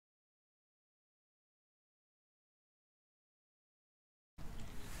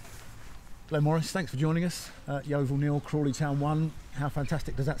Glenn Morris, thanks for joining us. Yeovil 0, Crawley Town 1. How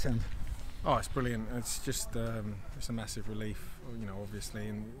fantastic does that sound? Oh, it's brilliant. It's just it's a massive relief, obviously,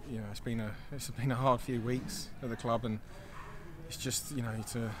 and it's been a hard few weeks at the club, and it's just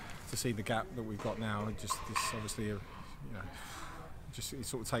to see the gap that we've got now. It's obviously it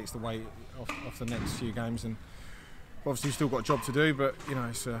sort of takes the weight off the next few games, and obviously we've still got a job to do, but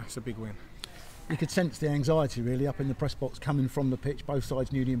it's a big win. You could sense the anxiety really up in the press box coming from the pitch. Both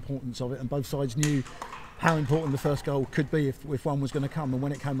sides knew the importance of it, and both sides knew how important the first goal could be if one was going to come. And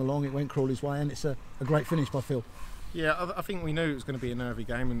when it came along, it went Crawley's way, and it's a great finish by Phil. Yeah, I think we knew it was going to be a nervy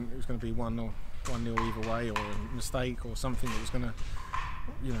game, and it was going to be 1-0 either way, or a mistake, or something that was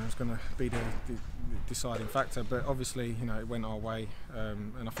going to be the deciding factor. But obviously, it went our way,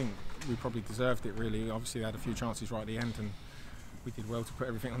 and I think we probably deserved it. Really, obviously, they had a few chances right at the end, and we did well to put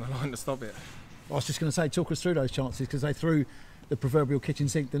everything on the line to stop it. I was just going to say, talk us through those chances, because they threw the proverbial kitchen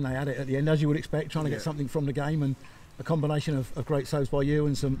sink, didn't they, at it at the end, as you would expect, trying to get something from the game, and a combination of great saves by you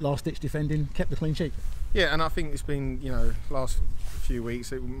and some last-ditch defending kept the clean sheet. Yeah, and I think it's been, last few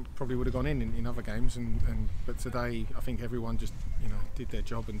weeks it probably would have gone in other games, but today I think everyone just did their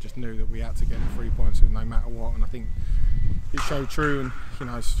job and just knew that we had to get the 3 points no matter what, and I think it showed true, and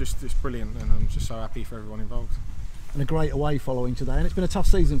it's brilliant, and I'm just so happy for everyone involved. And a great away following today, and it's been a tough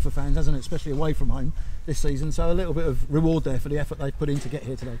season for fans, hasn't it, especially away from home this season, so a little bit of reward there for the effort they've put in to get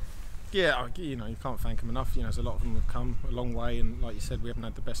here today. Yeah, you can't thank them enough. There's a lot of them have come a long way, and like you said, we haven't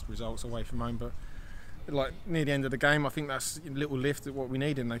had the best results away from home, but like near the end of the game, I think that's a little lift at what we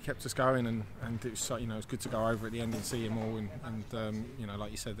needed, and they kept us going, and it was it was good to go over at the end and see them all, and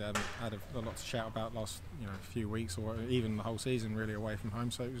like you said, they haven't had a lot to shout about last few weeks, or even the whole season really away from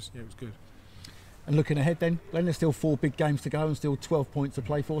home, so it was good. And looking ahead then, Glenn, there's still 4 big games to go and still 12 points to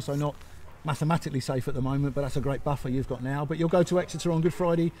play for, so not mathematically safe at the moment, but that's a great buffer you've got now. But you'll go to Exeter on Good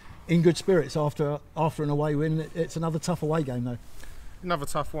Friday in good spirits after an away win. It's another tough away game though. Another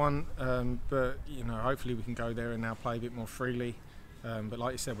tough one, but hopefully we can go there and now play a bit more freely. But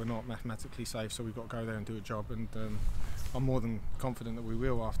like you said, we're not mathematically safe, so we've got to go there and do a job, and I'm more than confident that we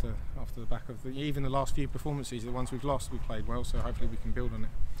will after the back of even the last few performances. The ones we've lost, we played well, so hopefully we can build on it.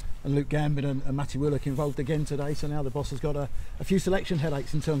 And Luke Gambin and Matty Willock involved again today, so now the boss has got a few selection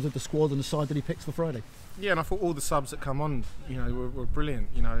headaches in terms of the squad and the side that he picks for Friday. Yeah, and I thought all the subs that come on, were brilliant.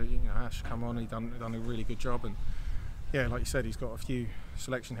 Ash come on, he done a really good job, and yeah, like you said, he's got a few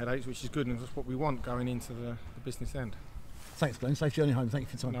selection headaches, which is good, and that's what we want going into the business end. Thanks, Glenn. Safe journey home. Thank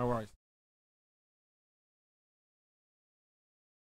you for your time. No worries.